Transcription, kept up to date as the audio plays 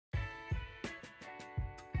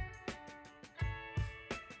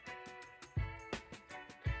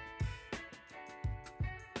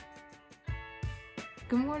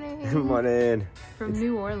Good morning. Good morning. From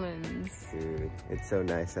New Orleans. Dude, it's so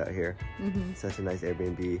nice out here. Such a nice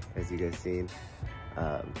Airbnb, as you guys seen.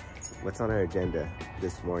 What's on our agenda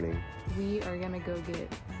this morning? We are gonna go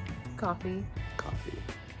get coffee.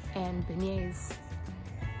 And beignets.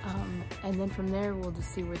 And then from there, we'll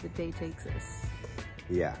just see where the day takes us.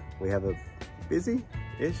 Yeah, we have a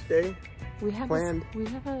busy-ish day planned. We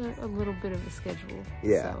have a little bit of a schedule.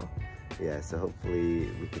 Yeah. So. Yeah, so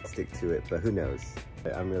hopefully we can stick to it, but who knows?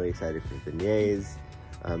 I'm really excited for the beignets.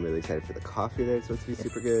 I'm really excited for the coffee that's supposed to be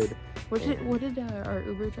super good. What did our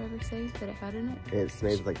Uber driver say that it had in it? It's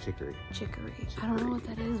made with like chicory. Chicory. I don't know what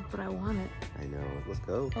that is, but I want it. I know. Let's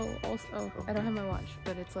go. Oh, also, okay. I don't have my watch,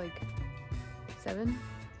 but it's like 7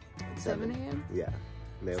 a.m.? Yeah.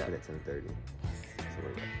 They open at 10:30. So we're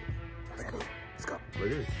ready. Let's go.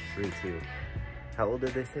 Look at this tree too. How old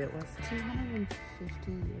did they say it was?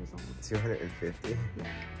 250 years old. 250? Yeah.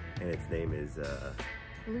 And its name is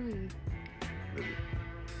Louis.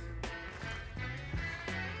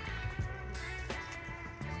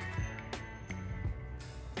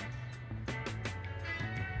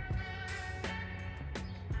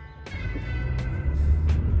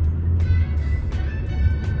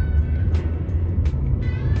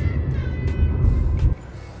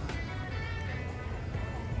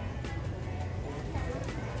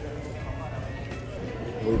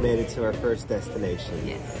 We made it to our first destination.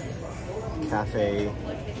 Yes. Cafe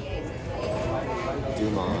Du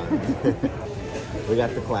Monde. We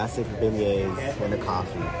got the classic beignets and the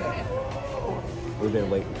coffee. We've been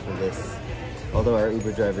waiting for this. Although our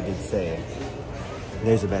Uber driver did say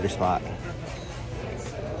there's a better spot.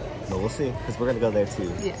 But we'll see, because we're gonna go there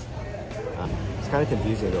too. Yeah. It's kind of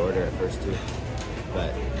confusing to order at first too.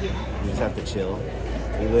 But you just have to chill.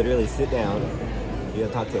 You literally sit down, you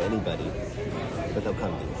don't talk to anybody, but they'll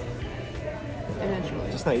come to you. Eventually.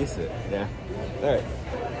 Just not used to it, yeah. All right.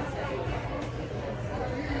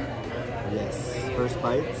 Yes, first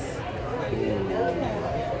bites. Ooh,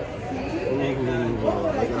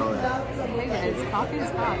 look at all that. Hey guys, coffee is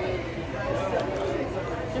hot.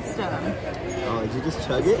 Just Oh, did you just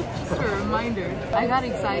chug it? just a reminder. I got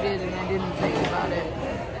excited and I didn't think about it.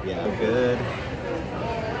 Yeah, good.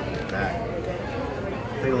 Back.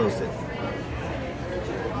 Take a little sip.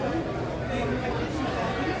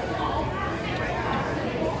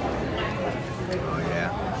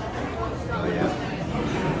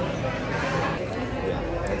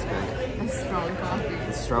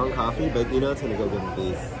 Strong coffee, but you know it's gonna go good with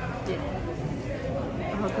these. Yeah.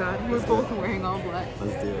 Oh god, we're both wearing all black.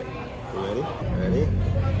 Let's do it. You ready? Ready?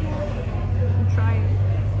 I'm trying.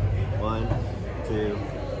 1, 2,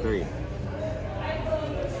 3.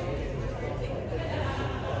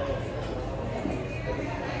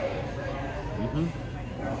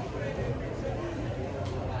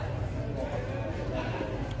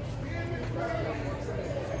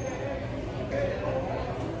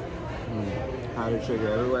 Powdered sugar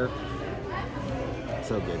everywhere.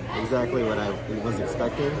 So good. Exactly what I was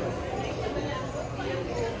expecting.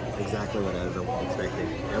 Exactly what I was expecting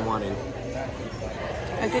and wanting.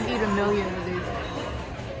 I could eat 1,000,000 of these.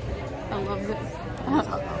 I love this. It's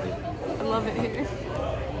hot coffee. I love it here.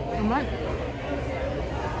 I'm like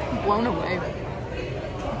blown away.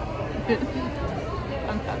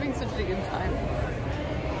 I'm having such a good time.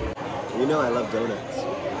 You know I love donuts.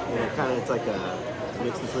 You know, it's like a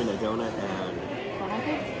mix between a donut and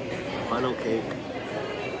funnel cake.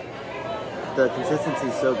 The consistency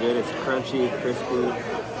is so good. It's crunchy, crispy,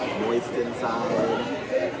 moist inside.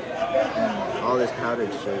 All this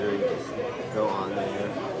powdered sugar, you just go on there.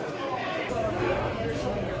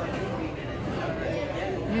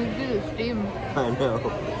 You do the steam. I know.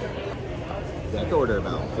 Yeah, I could order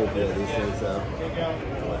about 50 of these things though.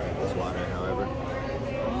 This water, however.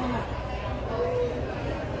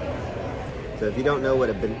 So if you don't know what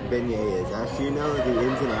a beignet is, actually you know the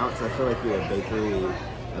ins and outs. I feel like you're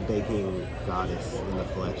a baking goddess in the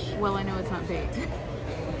flesh. Well, I know it's not baked.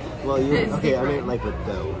 Well, okay, I mean like with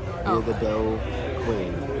dough. You're the dough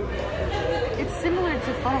queen. It's similar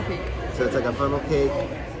to funnel cake. So it's like a funnel cake.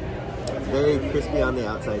 It's very crispy on the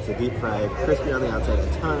outside, so deep fried, crispy on the outside, a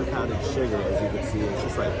ton of powdered sugar, as you can see. It's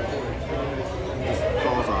just like, it just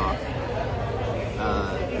falls off.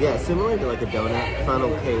 Yeah, similar to like a donut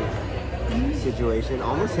funnel cake situation.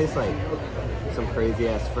 Almost tastes like some crazy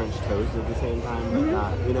ass French toast at the same time, but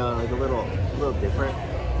not, you know, like a little different.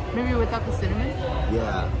 Maybe without the cinnamon?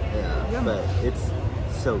 Yeah, but it's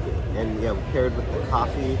so good. And yeah, paired with the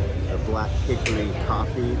coffee, the black hickory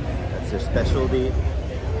coffee, that's their specialty.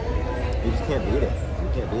 You just can't beat it. You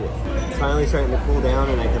can't beat it. It's finally starting to cool down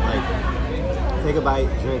and I can like take a bite,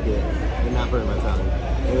 drink it, and not burn my tongue.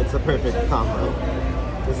 And it's the perfect combo.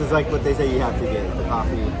 This is like what they say you have to get, the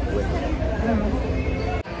coffee with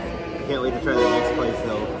it. Can't wait to try the next place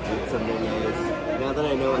though, with some beignets. Now that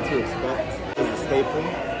I know what to expect, it's a staple,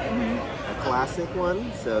 a classic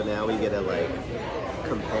one, so now we get to like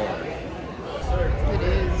compare. It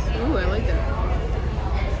is. Ooh, I like that.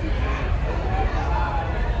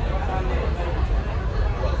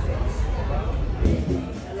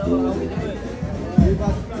 Hello, how we doing?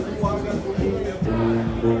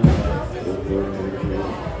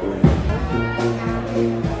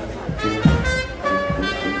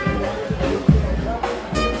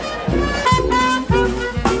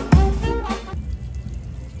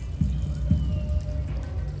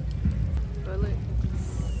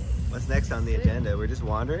 What's next on the agenda? We're just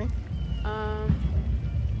wandering?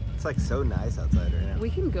 It's like so nice outside right now. We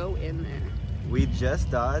can go in there. We just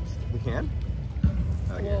dodged. We can?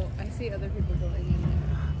 Oh, well, I see other people going in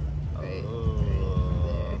there.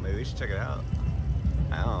 Right maybe we should check it out.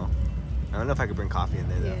 I don't know if I could bring coffee in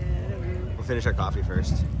there though. Yeah, I don't know. We'll finish our coffee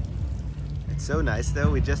first. It's so nice though.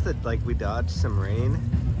 We just we dodged some rain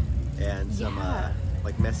and some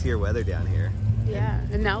like messier weather down here. Yeah,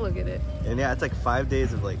 and now look at it. And yeah, it's like 5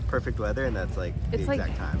 days of like perfect weather, and that's like the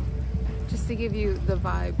exact time. Just to give you the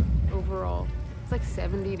vibe overall, it's like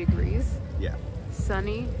 70 degrees. Yeah.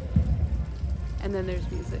 Sunny, and then there's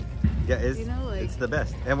music. Yeah, it's the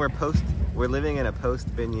best. And we're living in a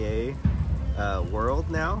post-beignet world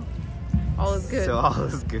now. All is good. So all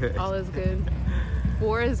is good. All is good.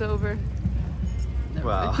 War is over. Never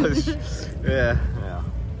Wow. mind. Yeah. Well,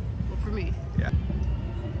 for me. Yeah.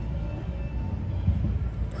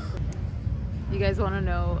 You guys want to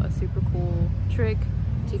know a super cool trick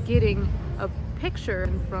to getting a picture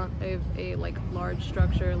in front of a like large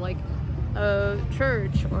structure, like a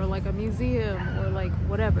church or like a museum or like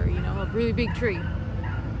whatever, you know, a really big tree?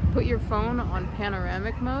 Put your phone on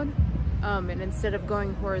panoramic mode, and instead of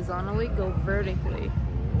going horizontally, go vertically.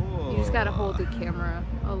 You just gotta hold the camera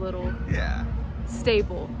a little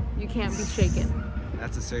stable. You can't be shaken.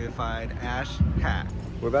 That's a certified Ash hat.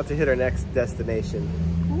 We're about to hit our next destination.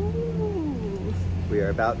 Ooh. We are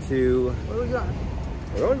about to... Where are we going?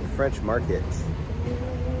 We're going to the French market.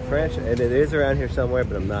 French, and it is around here somewhere,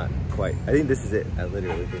 but I'm not quite. I think this is it. I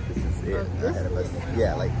literally think this is it ahead of us.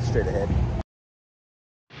 Yeah, like straight ahead.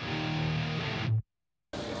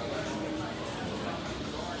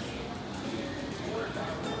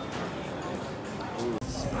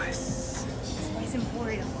 Spice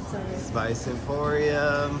Emporium. Sorry. Spice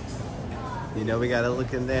Emporium. You know we gotta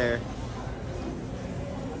look in there.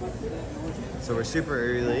 So we're super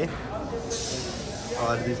early. A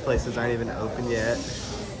lot of these places aren't even open yet.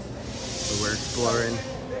 But we're exploring.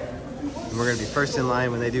 And we're gonna be first in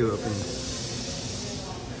line when they do open.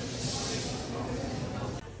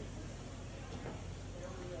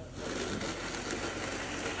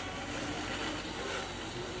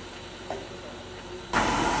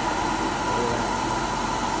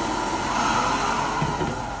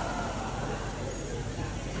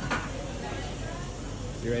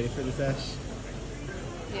 You ready for this, Ash?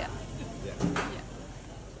 Yeah.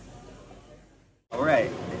 All right.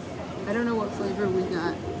 I don't know what flavor we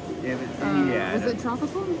got. Was it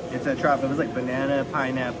tropical? It's a tropical. It was like banana,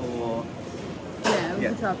 pineapple. Yeah, it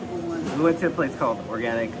was a tropical one. We went to a place called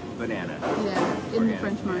Organic Banana. Yeah, in the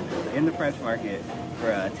French market. In the French market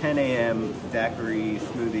for a 10 a.m. daiquiri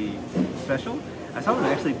smoothie special. I saw them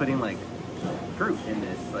actually putting like fruit in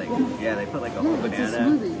this. Like, yeah, they put like a whole banana. It's a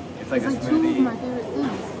smoothie. It's like a smoothie. Two of my favorite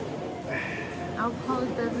things: alcoholic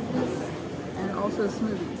beverages and also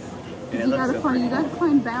smoothies. And you gotta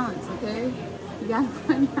find balance, okay? You gotta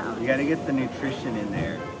find balance. You gotta get the nutrition in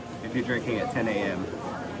there if you're drinking at 10 a.m.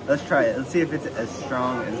 Let's try it. Let's see if it's as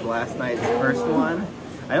strong as last night's first one.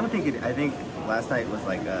 I think last night was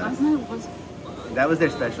like last night was... That was their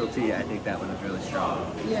specialty. I think that one was really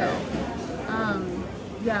strong. Yeah. So.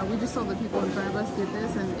 Yeah, we just saw the people in front of us get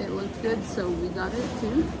this and it looked good, so we got it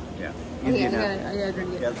too. Yeah. Okay, I gotta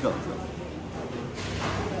drink it. Yeah, let's go.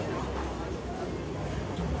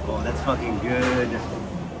 Oh, that's fucking good.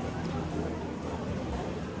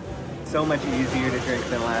 So much easier to drink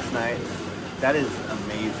than last night. That is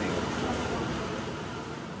amazing.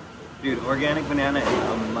 Dude, Organic Banana is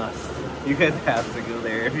a must. You guys have to go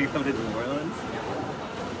there if you come to New Orleans.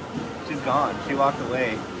 She's gone. She walked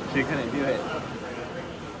away. She couldn't do it.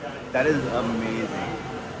 That is amazing.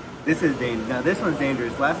 This is dangerous. Now this one's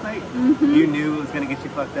dangerous. Last night, you knew it was gonna get you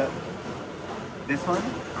fucked up. This one,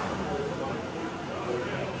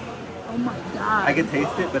 oh my god. I can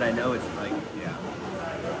taste it, but I know it's like, yeah.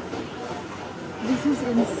 This is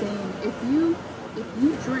insane. If you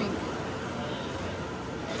drink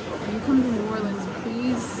and you come to New Orleans,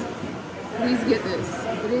 please Please get this.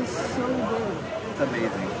 It is so good. It's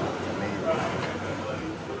amazing. It's amazing.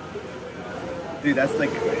 Dude, that's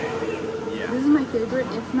like, yeah. This is my favorite,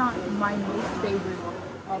 if not my most favorite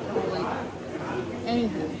alcoholic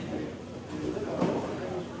anything.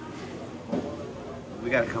 We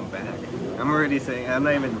gotta come back. I'm already saying, I'm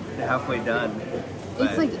not even halfway done.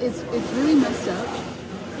 It's like, it's really messed up.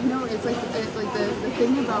 You know, it's like the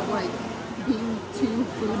thing about like being two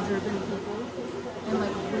food-driven people and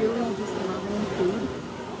like really just loving food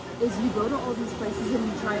is you go to all these places and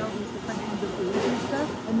you try all these different kinds of foods and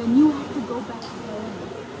stuff, and then you have to go back home.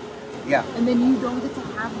 Yeah. And then you don't get to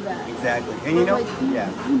have that. Exactly. And but you know, like, yeah.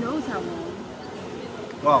 Who knows how long?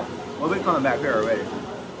 Well, we'll be coming back here already.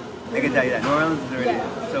 I can tell you that. New Orleans is already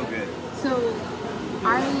so good. So,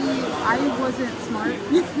 I wasn't smart.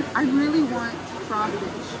 I really want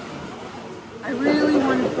crawfish. I really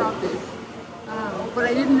wanted crawfish. But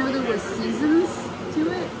I didn't know there were seasons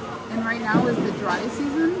to it. And right now is the dry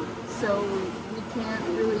season. So, we can't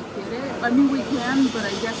really get it. I mean, we can, but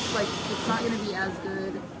I guess like it's not going to be as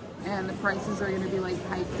good. And the prices are going to be like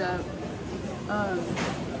hiked up.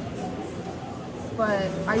 But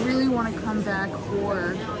I really want to come back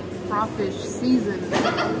for crawfish season.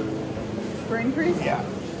 Brain freeze? Yeah.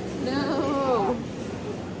 No.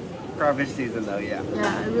 Crawfish season though, yeah.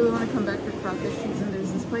 Yeah, I really want to come back for crawfish season.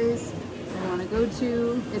 There's this place I want to go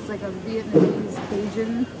to. It's like a Vietnamese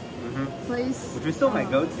Cajun place. Which we still might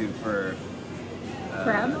go to for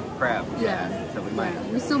crab. Crab. Yeah. So we might.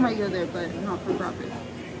 Yeah, we still might go there, but not for crawfish.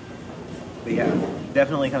 But yeah,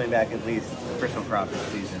 definitely coming back at least for some crawfish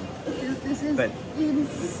season. Dude, this is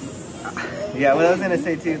Yeah, what I was gonna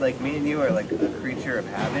say too, like me and you are like a creature of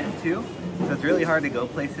habit too. So it's really hard to go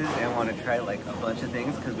places and want to try like a bunch of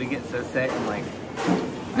things because we get so set and like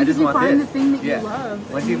I just want find this. the thing that yeah. you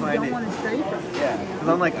love. Once and you find don't it, want to stray from it. yeah. Because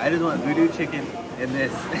I'm like, I just want voodoo chicken and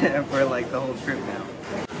this for like the whole trip now.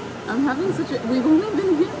 I'm having such a. We've only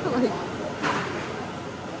been here for like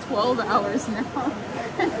 12 hours now,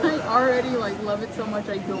 and I already like love it so much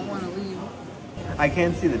I don't want to leave. I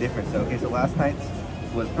can see the difference though. Okay, so last night's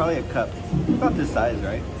was probably a cup about this size,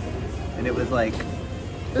 right? And it was like,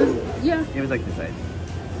 yeah, it was like this size.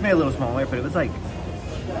 Maybe a little smaller, but it was like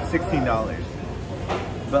 $16.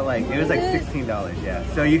 But like, it was like $16, yeah.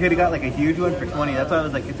 So you could have got like a huge one for 20. That's why I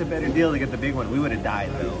was like, it's a better deal to get the big one. We would have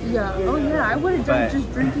died though. Yeah, oh yeah, I would have done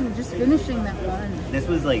just drinking, just finishing that one. This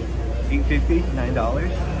was like $8.50,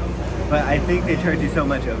 $9. But I think they charge you so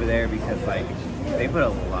much over there because like, they put a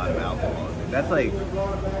lot of alcohol in it. That's like,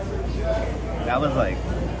 that was like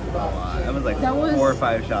a lot. That was like 4 or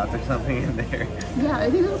 5 shots or something in there. Yeah, I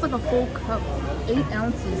think it was like a full cup, 8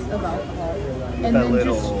 ounces of alcohol. And then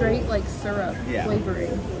just straight like syrup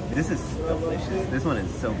flavoring. This is delicious. This one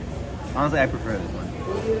is so, honestly I prefer this one.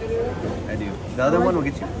 I do. The other one will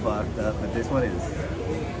get you fucked up, but this one is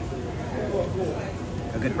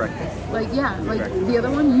a good breakfast. Like, yeah, good like breakfast. The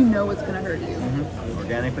other one, you know it's gonna hurt you.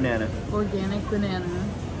 Organic banana. Organic banana.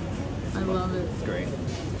 I love it. It's great.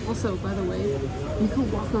 Also, by the way, you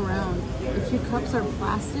can walk around. If your cups are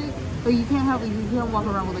plastic, but you can't walk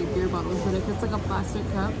around with like beer bottles. But if it's like a plastic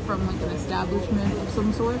cup from like an establishment of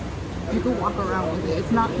some sort, you can walk around with it.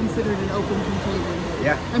 It's not considered an open container.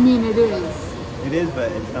 Yeah. I mean, it is. It is,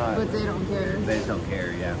 but it's not. But they don't care. They just don't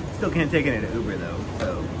care. Yeah. Still can't take it in an Uber though.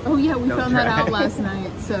 So. Oh yeah, we found that out last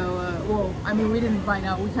night. So, well, I mean, we didn't find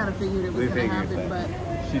out. We kind of figured it was going to happen, but.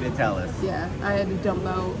 She did tell us. Yeah, I had to dump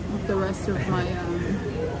out the rest of my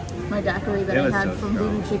my daiquiri that I had from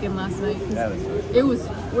Voodoo Chicken last night. That was so strong. It was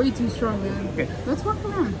way too strong, man. Okay. Let's walk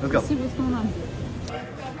around. Let's go. See what's going on.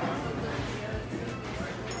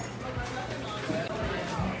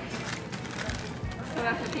 So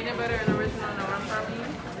that's the peanut butter and original and the rum from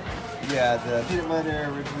you? Yeah, the peanut butter,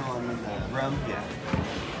 original, and then the rum, yeah.